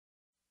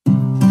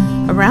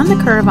Around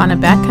the curve on a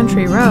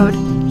backcountry road,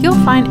 you'll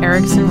find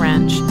Erickson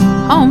Ranch,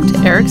 home to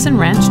Erickson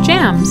Ranch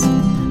Jams.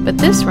 But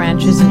this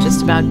ranch isn't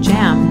just about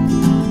jam.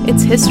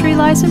 Its history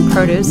lies in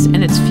produce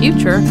and its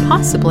future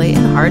possibly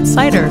in hard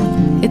cider.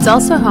 It's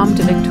also home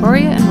to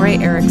Victoria and Ray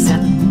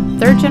Erickson,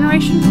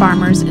 third-generation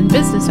farmers and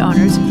business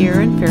owners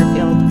here in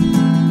Fairfield.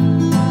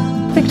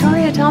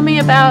 Victoria, tell me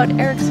about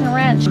Erickson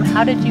Ranch.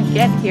 How did you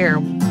get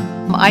here?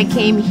 I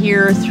came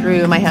here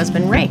through my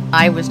husband, Ray.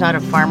 I was not a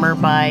farmer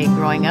by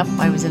growing up.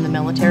 I was in the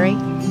military.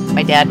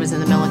 My dad was in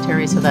the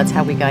military, so that's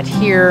how we got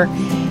here.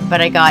 But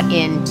I got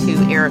into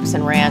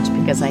Erickson Ranch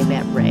because I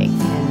met Ray.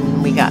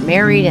 And we got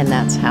married, and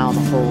that's how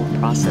the whole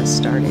process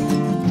started.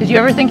 Did you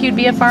ever think you'd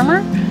be a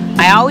farmer?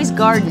 I always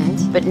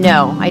gardened, but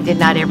no, I did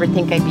not ever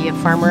think I'd be a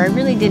farmer. I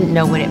really didn't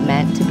know what it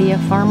meant to be a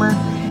farmer.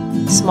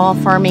 Small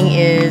farming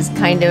is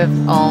kind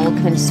of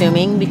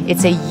all-consuming.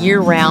 It's a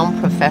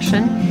year-round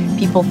profession.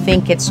 People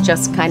think it's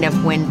just kind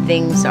of when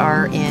things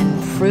are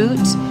in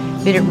fruit,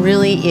 but it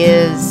really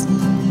is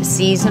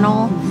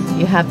seasonal.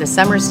 You have the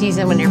summer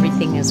season when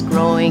everything is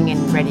growing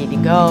and ready to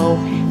go.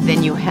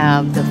 Then you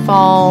have the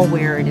fall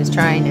where it is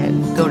trying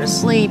to go to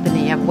sleep, and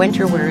then you have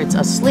winter where it's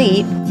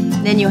asleep.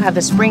 Then you have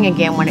the spring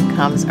again when it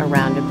comes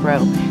around to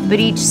grow.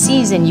 But each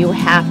season you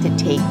have to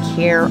take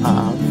care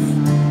of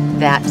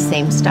that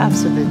same stuff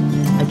so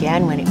that,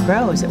 again, when it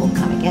grows, it will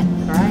come again.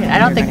 Right. I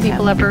don't think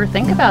people ever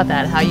think about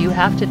that, how you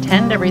have to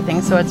tend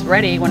everything so it's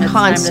ready when it's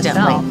constantly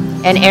time to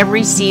sell. And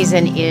every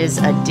season is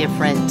a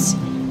different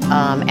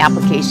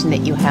application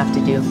that you have to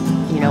do.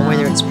 You know,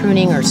 whether it's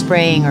pruning or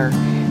spraying or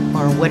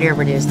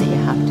whatever it is that you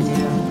have to do.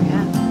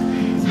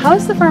 Yeah. How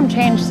has the farm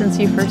changed since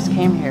you first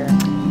came here?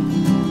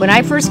 When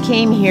I first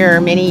came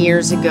here many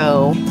years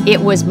ago, it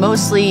was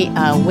mostly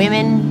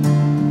women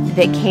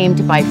that came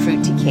to buy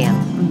fruit to can.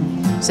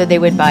 Mm-hmm. So they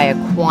would buy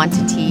a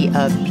quantity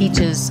of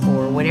peaches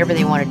or whatever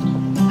they wanted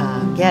to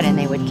get, and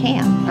they would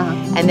can.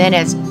 Uh-huh. And then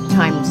as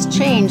times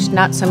changed,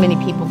 not so many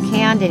people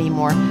canned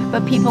anymore,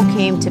 but people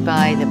came to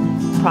buy the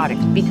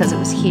product because it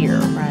was here.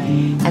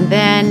 Right. And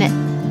then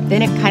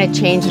it kind of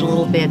changed a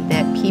little bit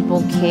that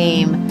people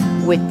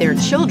came with their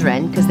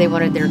children because they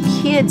wanted their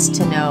kids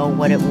to know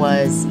what it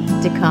was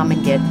to come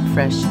and get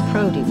fresh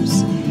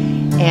produce.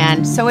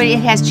 And so it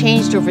has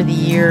changed over the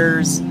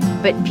years,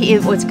 but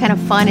what's kind of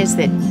fun is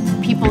that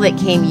people that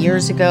came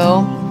years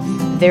ago,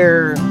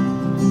 their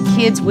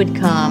kids would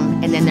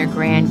come and then their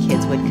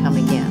grandkids would come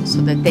again,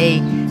 so that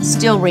they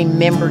still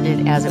remembered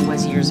it as it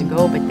was years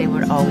ago, but they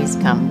would always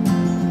come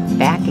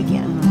back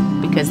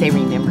again because they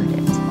remembered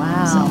it.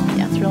 Wow. So,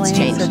 yeah, it's really it's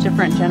changed. So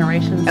different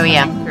generations. Oh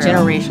yeah,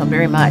 generational,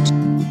 very much.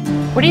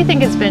 What do you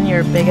think has been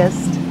your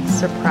biggest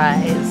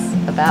surprise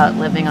about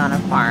living on a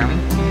farm?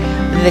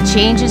 The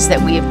changes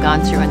that we have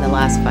gone through in the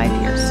last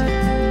 5 years.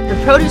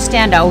 The produce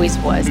stand always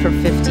was for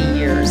 50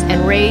 years,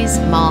 and Ray's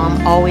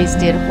mom always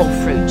did whole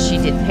fruit. She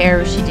did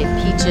pears, she did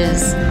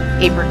peaches,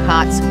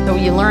 apricots. So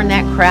you learn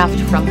that craft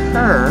from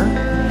her.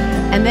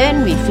 And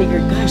then we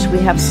figured, gosh, we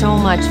have so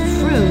much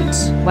fruit,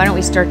 why don't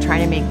we start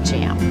trying to make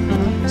jam?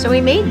 Mm-hmm. So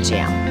we made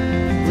jam.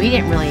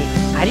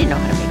 I didn't know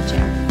how to make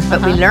jam,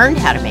 but we learned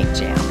how to make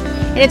jam.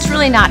 And it's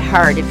really not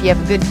hard. If you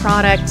have a good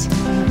product,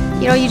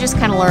 you know, you just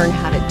kind of learn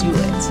how to do it.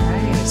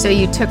 Right. So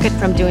you took it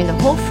from doing the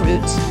whole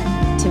fruit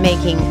to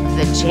making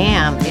the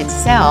jam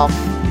itself.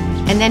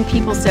 And then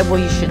people said, well,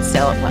 you should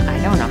sell it. Well,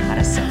 I don't know how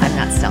to sell. I'm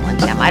not selling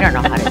jam. I don't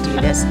know how to do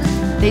this.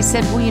 They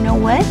said, well, you know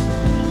what?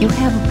 You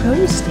have a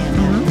produce stand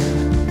out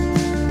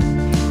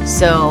here.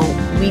 So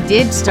we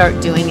did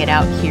start doing it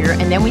out here.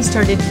 And then we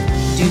started to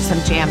do some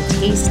jam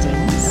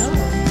tastings.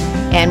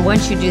 And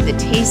once you do the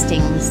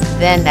tastings,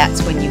 then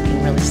that's when you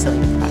can really sell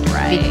your product.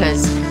 Right.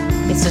 Because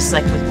it's just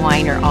like with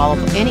wine or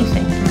olive,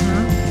 anything.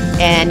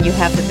 Mm-hmm. And you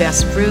have the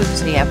best fruit,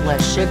 so you have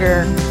less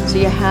sugar, so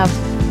you have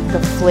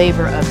the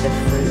flavor of the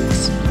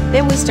fruits.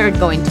 Then we started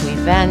going to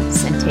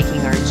events and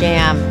taking our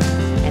jam,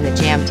 and the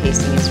jam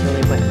tasting is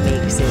really what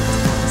makes it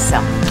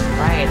sell.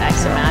 Right, I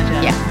can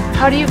imagine. Yeah.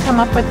 How do you come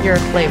up with your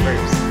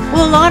flavors?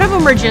 Well, a lot of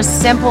them are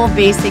just simple,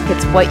 basic.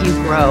 It's what you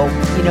grow.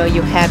 You know,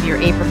 you have your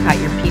apricot,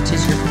 your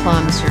peaches, your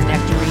plums, your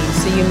nectarines.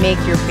 So you make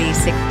your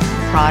basic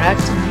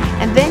product.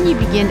 And then you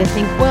begin to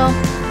think, well,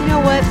 you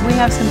know what? We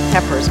have some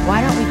peppers.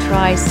 Why don't we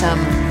try some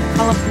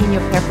jalapeno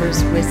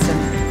peppers with some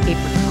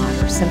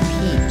apricot or some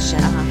peach?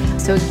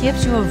 And so it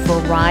gives you a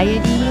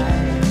variety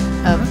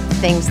of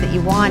things that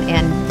you want.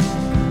 And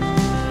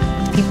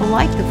people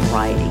like the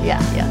variety.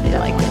 Yeah, they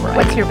like the variety.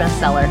 What's your best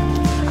seller?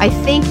 I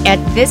think at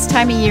this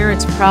time of year,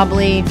 it's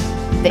probably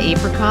the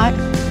apricot.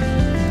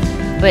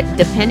 But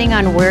depending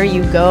on where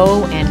you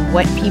go and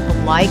what people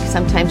like,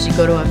 sometimes you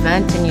go to an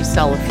event and you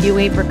sell a few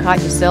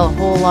apricot, you sell a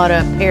whole lot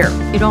of pear.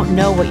 You don't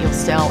know what you'll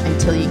sell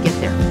until you get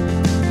there.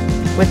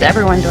 With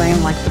everyone doing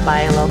like the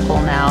buy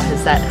local now,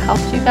 has that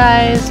helped you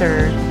guys,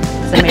 or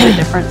has that made a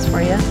difference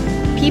for you?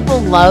 People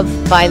love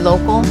buy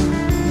local.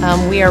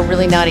 We are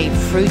really not a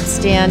fruit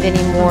stand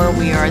anymore.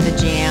 We are the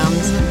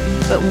jams.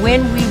 But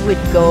when we would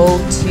go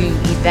to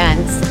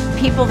events,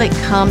 people that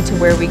come to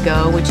where we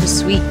go, which is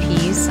Sweet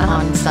Peas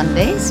on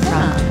Sundays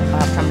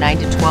from 9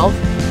 to 12,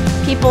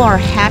 people are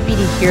happy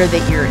to hear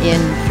that you're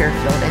in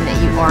Fairfield and that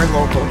you are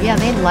local. Yeah,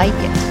 they like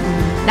it.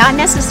 Not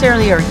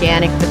necessarily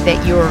organic, but that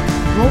you're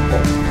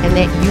local and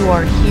that you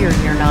are here.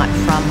 You're not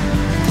from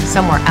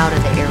somewhere out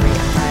of the area.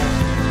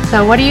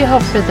 So what do you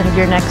hope for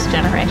your next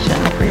generation,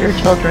 for your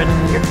children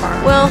and your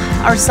farm? Well,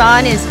 our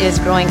son is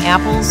growing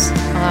apples.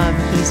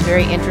 He's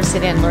very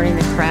interested in learning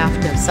the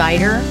craft of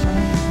cider.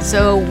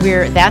 So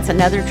that's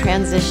another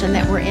transition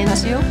that we're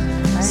into.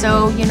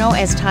 So,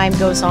 as time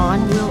goes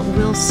on,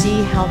 we'll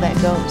see how that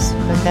goes.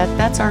 But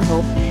that's our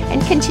hope,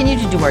 and continue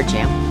to do our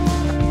jam.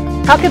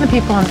 How can the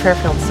people in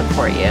Fairfield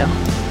support you?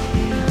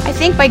 I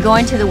think by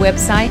going to the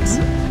website.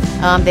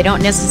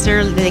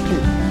 They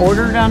can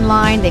order it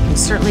online. They can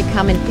certainly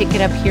come and pick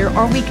it up here,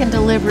 or we can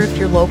deliver if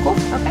you're local.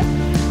 Okay.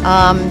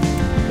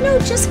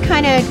 Just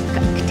kind of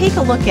take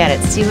a look at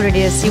it, see what it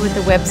is, see what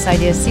the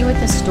website is, see what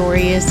the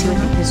story is, see what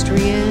the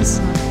history is,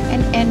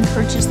 and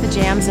purchase the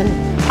jams. And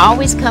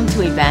always come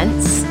to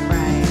events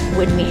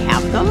when we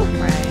have them.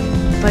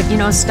 Right.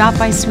 But, stop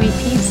by Sweet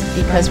Peas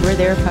because we're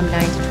there from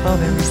 9 to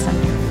 12 every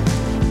Sunday.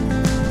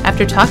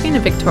 After talking to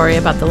Victoria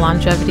about the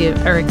longevity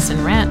of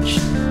Erickson Ranch,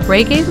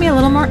 Ray gave me a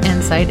little more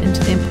insight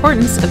into the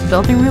importance of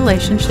building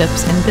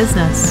relationships in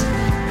business.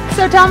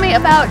 So tell me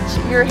about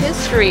your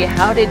history.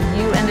 How did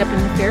you end up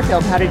in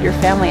Fairfield? How did your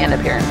family end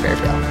up here in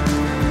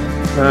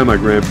Fairfield? My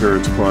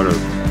grandparents bought a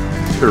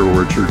pear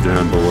orchard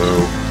down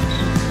below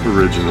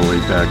originally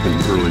back in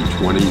the early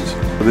 20s.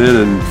 And then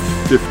in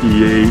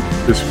 58,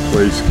 this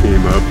place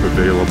came up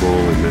available,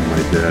 and then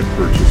my dad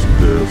purchased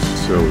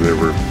this, so they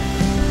were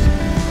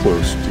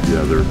close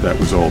together. That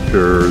was all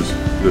pears.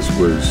 This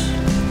was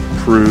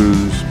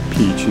prunes,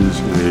 peaches,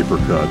 and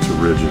apricots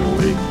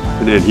originally.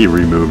 And then he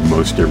removed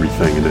most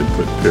everything and then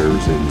put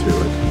pears into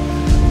it.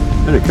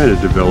 And it kind of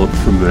developed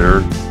from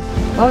there.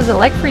 What was it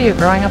like for you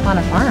growing up on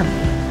a farm?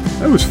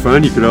 That was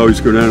fun. You could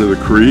always go down to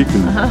the creek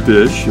and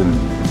fish, and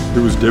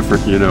it was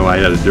different. I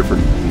had a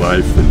different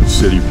life than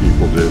city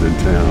people did in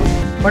town.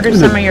 What are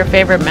some of your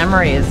favorite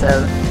memories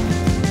of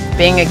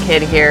being a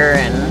kid here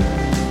and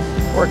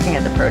working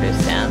at the produce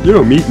stand?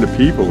 Meeting the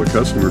people, the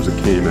customers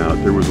that came out.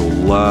 There was a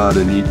lot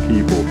of neat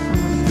people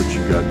that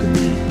you got to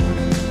meet,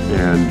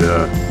 and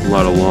a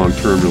lot of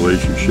long-term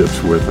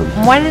relationships with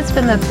them. What has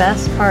been the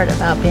best part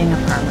about being a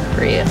farmer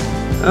for you?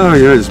 Oh,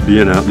 just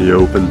being out in the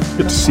open.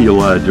 Get to see a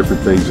lot of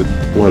different things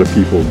that a lot of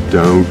people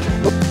don't.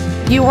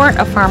 If you weren't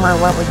a farmer,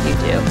 what would you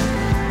do?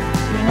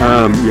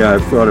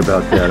 I've thought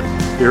about that.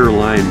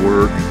 Airline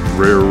work,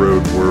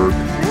 railroad work.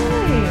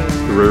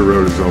 The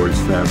railroad has always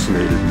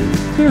fascinated me.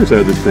 There's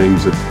other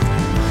things that,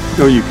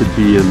 you could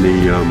be in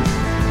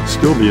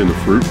still be in the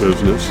fruit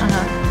business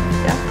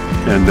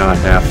and not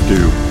have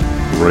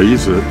to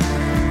raise it.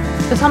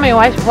 So tell me,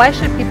 why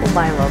should people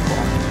buy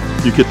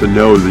local? You get to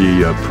know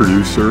the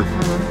producer.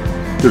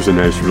 There's a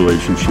nice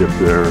relationship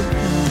there.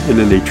 And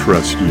then they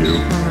trust you,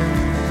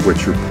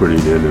 what you're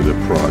putting into the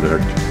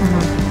product.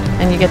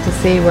 And you get to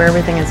see where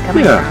everything is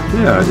coming from.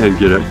 And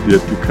get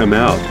to come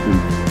out.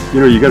 And,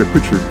 you got to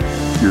put your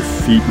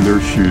feet in their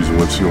shoes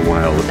once in a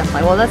while.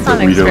 Definitely. Well, that's not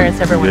an experience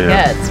everyone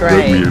gets,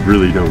 right? We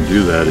really don't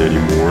do that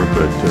anymore,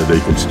 but they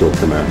can still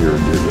come out here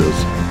and do this.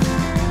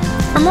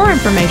 For more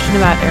information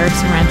about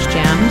Erickson Ranch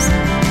jams,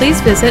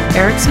 please visit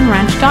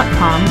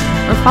ericksonranch.com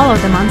or follow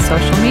them on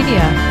social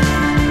media.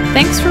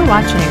 Thanks for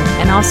watching,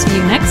 and I'll see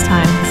you next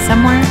time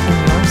somewhere in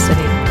your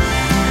city.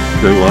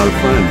 It's been a lot of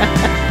fun.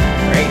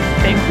 Great.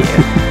 Thank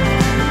you.